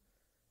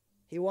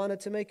 He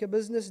wanted to make a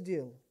business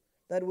deal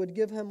that would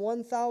give him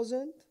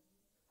 1,000.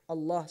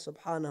 Allah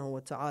subhanahu wa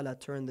ta'ala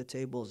turned the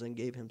tables and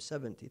gave him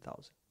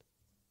 70,000.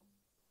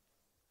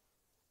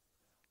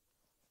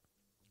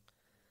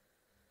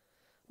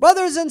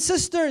 Brothers and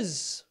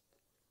sisters,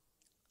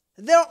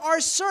 there are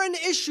certain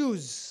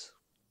issues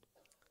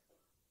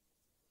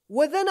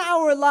within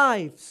our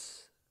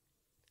lives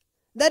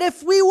that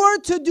if we were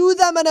to do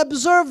them and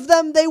observe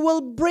them, they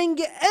will bring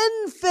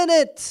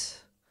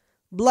infinite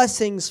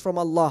blessings from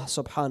Allah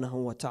subhanahu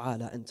wa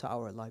ta'ala into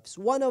our lives.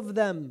 One of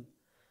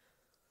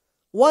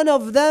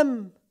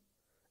them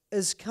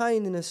is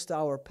kindness to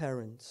our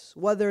parents,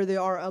 whether they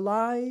are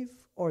alive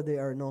or they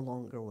are no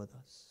longer with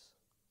us.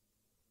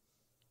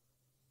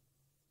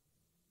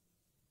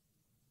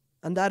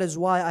 And that is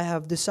why I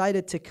have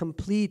decided to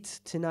complete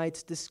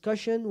tonight's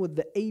discussion with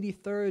the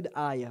 83rd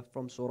ayah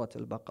from Surah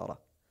al-Baqarah.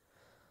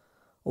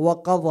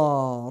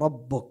 وَقَضَى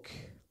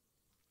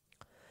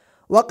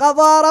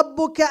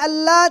رَبُّكَ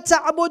أَلَّا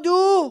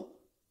تَعْبُدُوا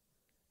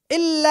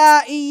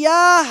إِلَّا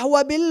إِيَّاهُ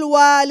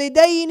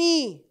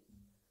وَبِالْوَالِدَيْنِ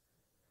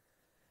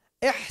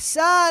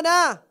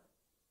إِحْسَانًا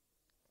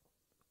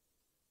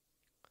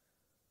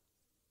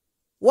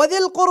وَذِي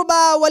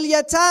الْقُرْبَى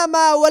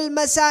وَالْيَتَامَى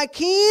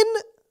وَالْمَسَاكِينِ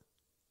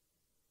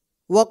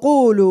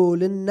وَقُولُوا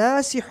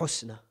لِلنَّاسِ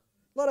حُسْنًا.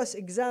 Let us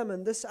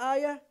examine this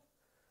ayah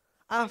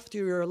after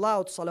your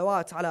loud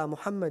salawat ala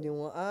Muhammadin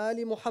wa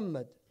ali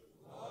Muhammad.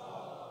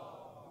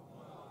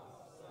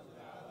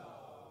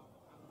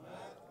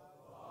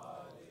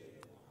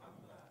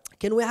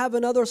 Can we have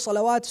another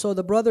salawat so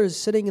the brothers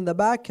sitting in the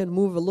back can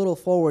move a little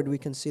forward? We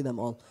can see them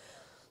all.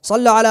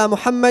 Sallu ala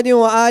Muhammadin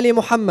wa ali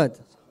Muhammad.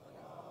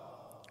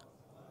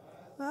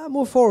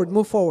 Move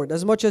forward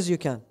as much as you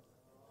can.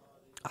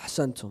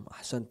 Ahsantum.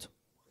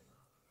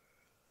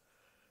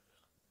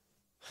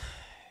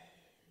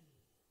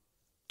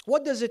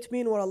 What does it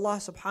mean when Allah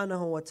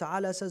subhanahu wa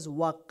ta'ala says,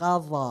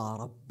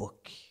 وَقَضَى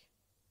رَبُّكَ?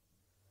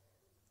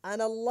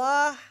 And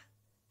Allah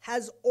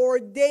has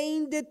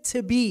ordained it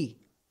to be.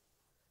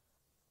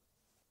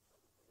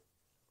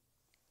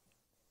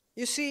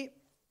 You see,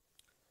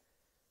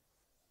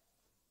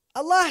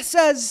 Allah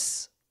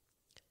says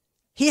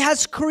He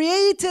has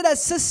created a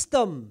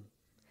system.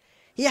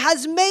 He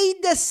has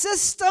made the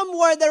system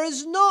where there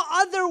is no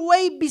other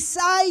way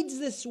besides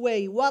this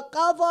way.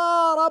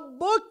 وَقَضَى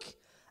رَبُّكَ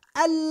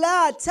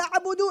أَلَّا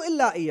تَعْبُدُوا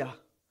إِلَّا إِيَّاهُ.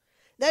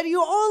 That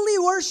you only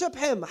worship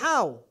Him.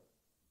 How?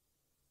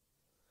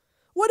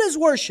 What is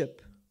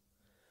worship?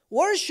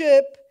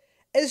 Worship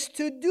is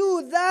to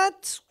do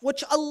that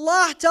which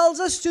Allah tells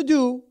us to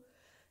do,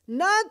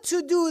 not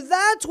to do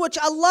that which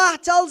Allah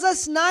tells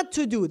us not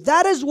to do.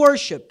 That is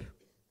worship.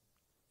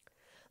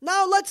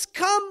 Now let's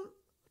come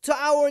to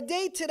our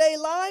day-to-day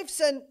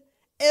lives and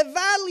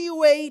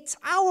evaluate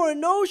our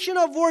notion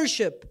of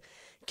worship.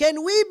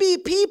 Can we be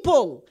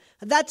people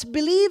that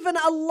believe in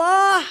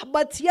Allah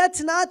but yet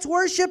not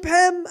worship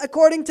Him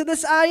according to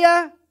this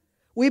ayah?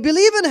 We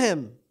believe in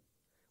Him.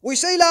 We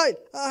say La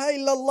ilaha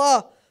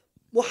illallah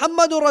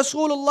Muhammadur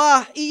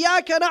Rasulullah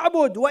Iyaka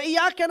na'bud wa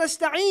iyaka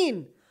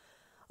nasta'een.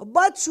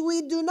 But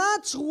we do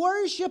not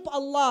worship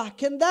Allah.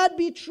 Can that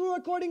be true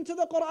according to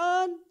the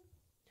Quran?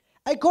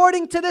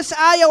 According to this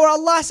ayah where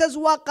Allah says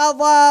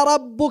وَقَضَى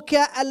رَبُّكَ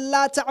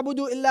أَلَّا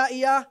تَعْبُدُوا إِلَّا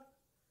إِيَّاهُ.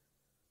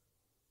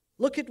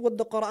 Look at what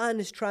the Quran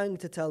is trying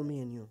to tell me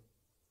and you.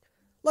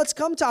 Let's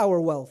come to our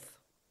wealth.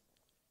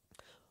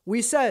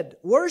 We said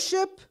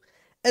worship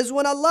is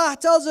when Allah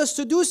tells us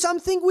to do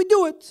something, we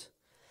do it.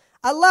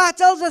 Allah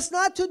tells us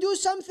not to do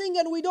something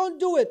and we don't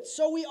do it.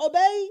 So we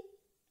obey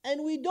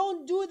and we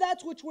don't do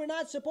that which we're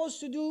not supposed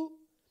to do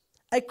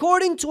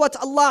according to what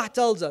Allah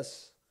tells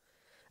us.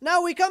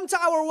 Now we come to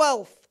our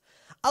wealth.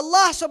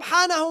 Allah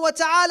subhanahu wa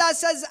ta'ala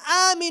says,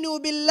 آمنوا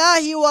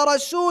بالله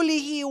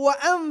ورسوله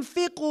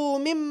وأنفقوا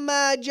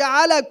مما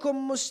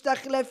جعلكم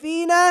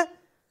مستخلفين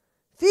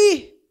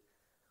فيه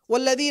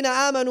والذين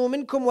آمنوا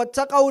منكم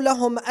واتقوا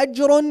لهم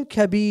أجر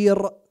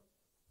كبير.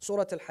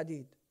 Surah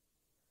al-Hadid.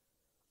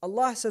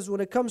 Allah says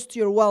when it comes to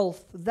your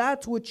wealth,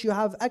 that which you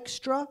have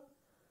extra,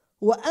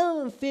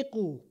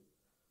 وَأَنفِقُوا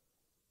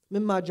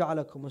مِمَّا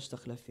جَعَلَكُمْ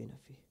مُسْتَخْلَفِينَ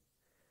فِيهِ.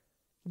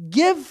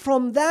 Give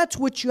from that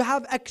which you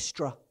have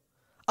extra.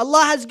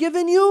 Allah has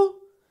given you,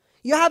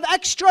 you have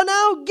extra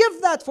now,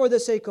 give that for the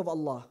sake of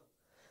Allah.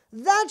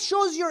 That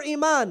shows your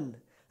iman.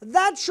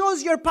 That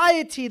shows your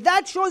piety.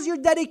 That shows your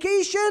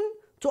dedication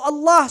to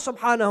Allah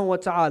subhanahu wa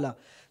ta'ala.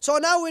 So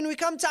now when we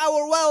come to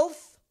our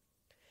wealth,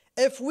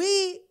 if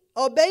we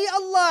obey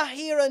Allah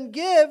here and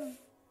give,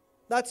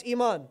 that's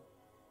iman.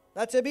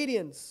 That's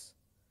obedience.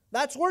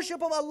 That's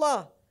worship of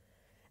Allah.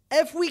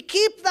 If we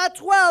keep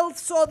that wealth,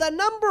 so the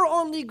number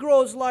only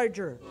grows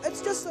larger.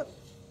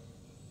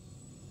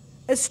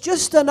 It's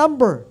just a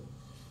number.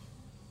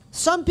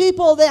 Some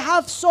people, they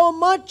have so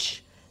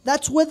much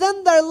that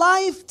within their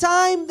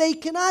lifetime they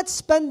cannot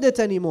spend it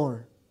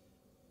anymore.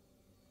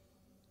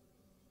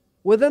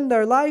 Within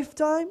their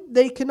lifetime,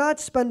 they cannot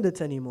spend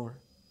it anymore.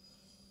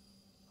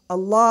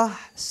 Allah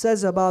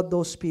says about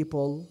those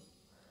people,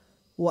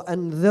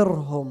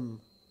 وَأَنذِرْهُمْ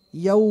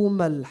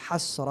يَوْمَ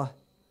الْحَسْرَةِ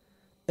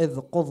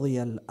إِذْ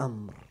قُضِيَ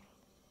الْأَمْرِ.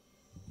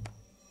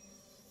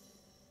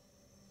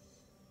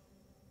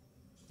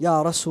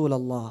 Ya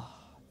Rasulullah,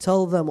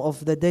 tell them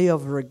of the day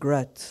of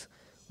regret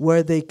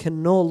where they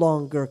can no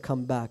longer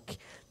come back.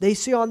 They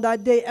say on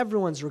that day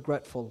everyone's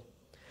regretful.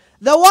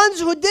 The ones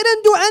who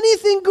didn't do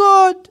anything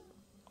good,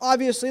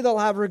 obviously they'll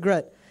have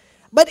regret.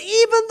 But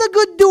even the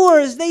good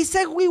doers, they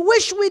say, we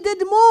wish we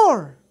did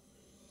more.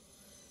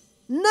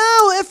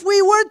 Now, if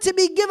we were to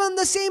be given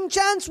the same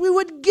chance, we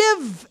would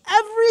give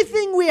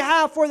everything we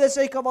have for the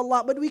sake of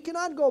Allah, but we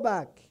cannot go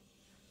back.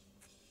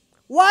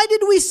 Why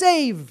did we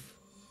save?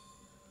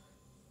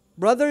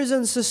 Brothers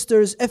and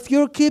sisters, if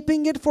you're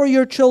keeping it for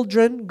your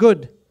children,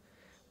 good.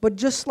 But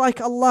just like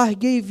Allah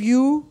gave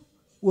you,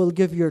 will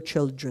give your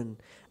children.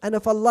 And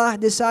if Allah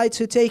decides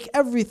to take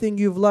everything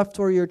you've left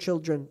for your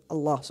children,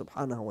 Allah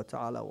subhanahu wa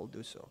ta'ala will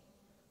do so.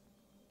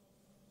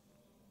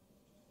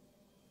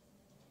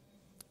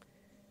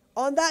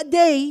 On that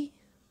day,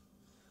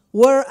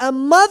 where a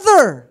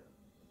mother,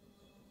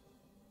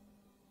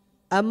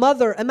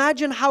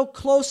 imagine how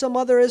close a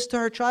mother is to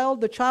her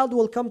child. The child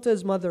will come to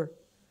his mother.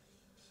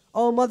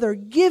 Oh mother,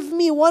 give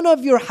me one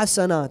of your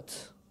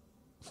hasanat.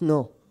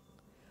 No.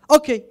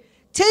 Okay,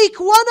 take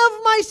one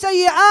of my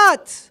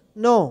sayyat.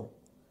 No.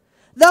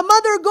 The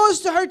mother goes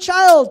to her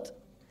child,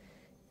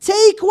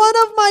 take one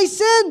of my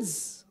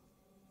sins,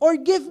 or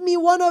give me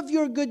one of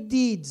your good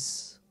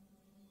deeds.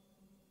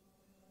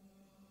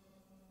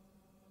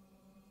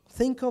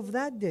 Think of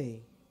that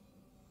day.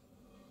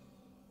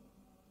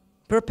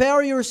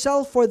 Prepare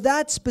yourself for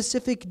that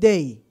specific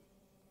day.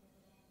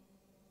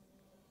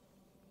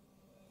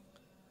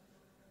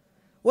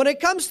 When it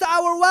comes to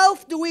our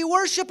wealth, do we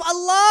worship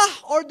Allah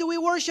or do we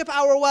worship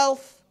our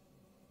wealth?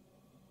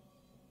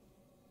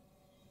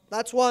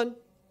 That's one.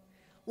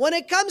 When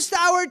it comes to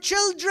our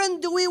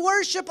children, do we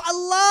worship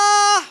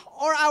Allah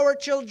or our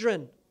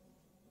children?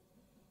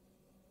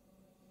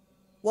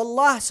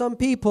 Wallah, some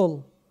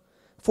people,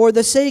 for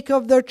the sake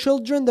of their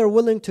children, they're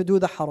willing to do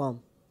the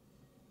haram.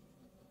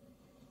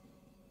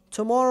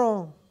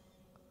 Tomorrow,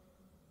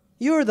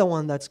 you're the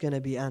one that's going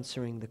to be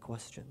answering the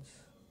questions.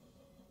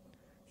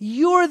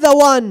 You're the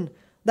one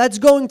that's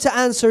going to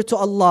answer to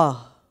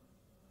Allah.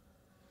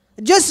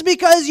 Just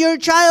because your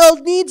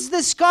child needs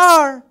this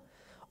car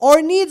or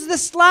needs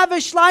this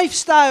lavish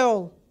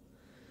lifestyle,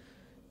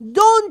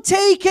 don't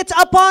take it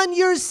upon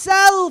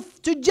yourself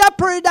to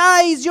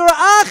jeopardize your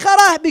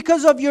akhirah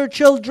because of your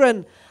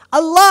children.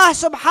 Allah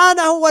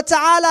subhanahu wa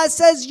ta'ala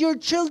says your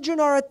children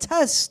are a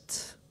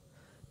test.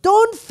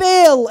 Don't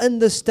fail in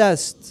this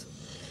test.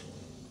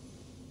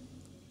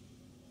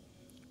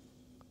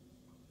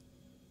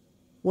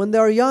 When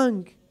they're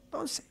young,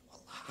 don't say,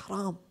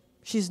 Wallah, haram.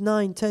 She's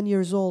 9, 10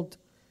 years old.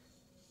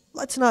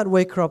 Let's not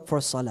wake her up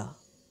for salah.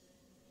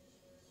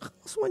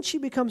 So when she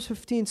becomes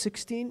 15,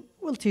 16,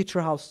 we'll teach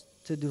her how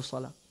to do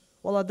salah.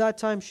 Well, at that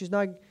time, she's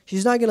not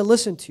going to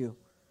listen to you.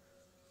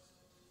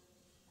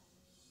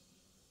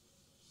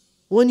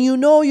 When you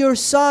know your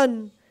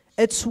son,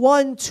 it's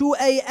 1, 2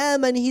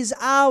 a.m. and he's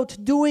out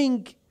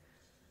doing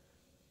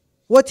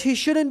what he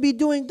shouldn't be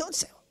doing, don't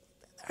say,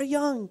 they're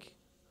young.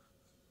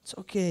 It's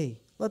okay.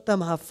 Let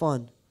them have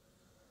fun.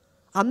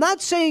 I'm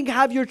not saying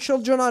have your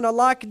children on a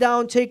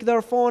lockdown, take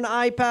their phone,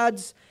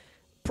 iPads,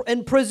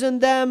 imprison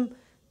them,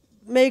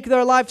 make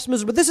their lives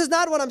miserable. This is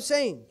not what I'm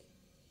saying.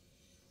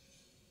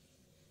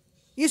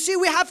 You see,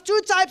 we have two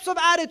types of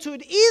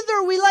attitude.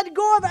 Either we let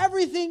go of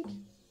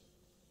everything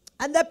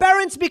And the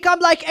parents become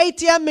like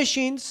ATM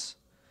machines.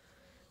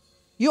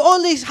 You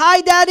only,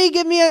 hi daddy,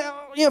 give me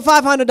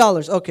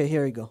 $500. Okay,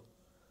 here you go.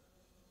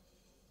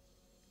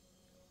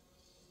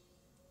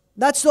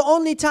 That's the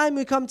only time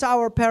we come to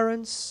our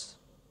parents.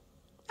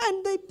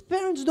 And the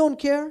parents don't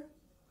care.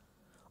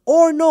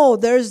 Or no,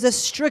 there's the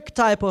strict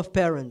type of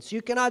parents.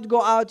 You cannot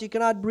go out, you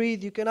cannot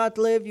breathe, you cannot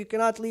live, you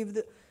cannot leave.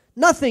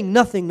 Nothing.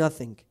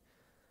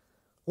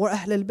 Where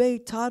Ahl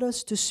al-Bayt taught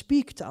us to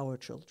speak to our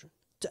children,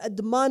 to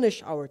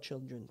admonish our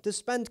children, to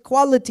spend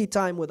quality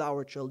time with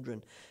our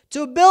children,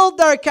 to build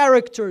their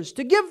characters,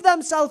 to give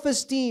them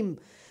self-esteem,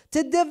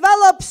 to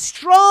develop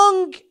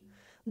strong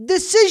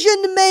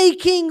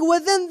decision-making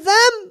within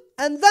them,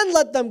 and then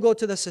let them go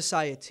to the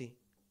society.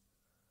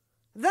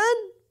 Then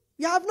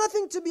you have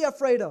nothing to be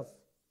afraid of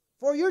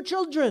for your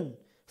children,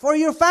 for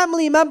your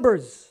family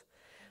members.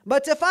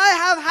 But if I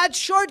have had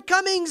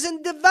shortcomings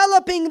in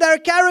developing their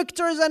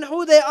characters and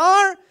who they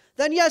are,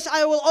 then yes,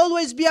 I will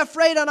always be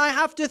afraid, and I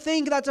have to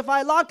think that if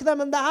I lock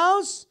them in the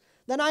house,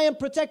 then I am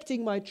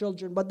protecting my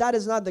children. But that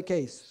is not the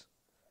case.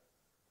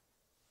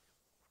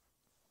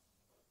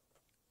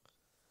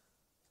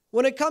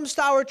 When it comes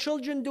to our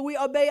children, do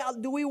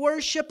we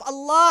worship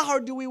Allah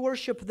or do we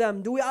worship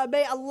them? Do we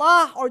obey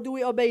Allah or do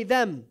we obey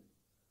them?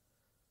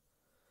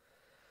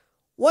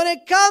 When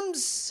it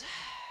comes,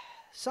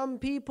 some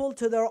people,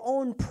 to their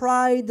own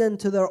pride and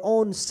to their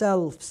own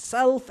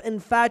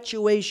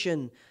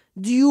self-infatuation,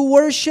 do you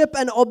worship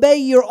and obey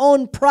your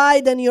own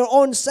pride and your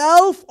own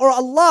self or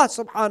Allah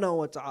subhanahu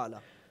wa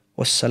ta'ala?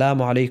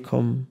 Wassalamu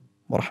alaikum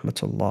wa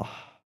rahmatullah.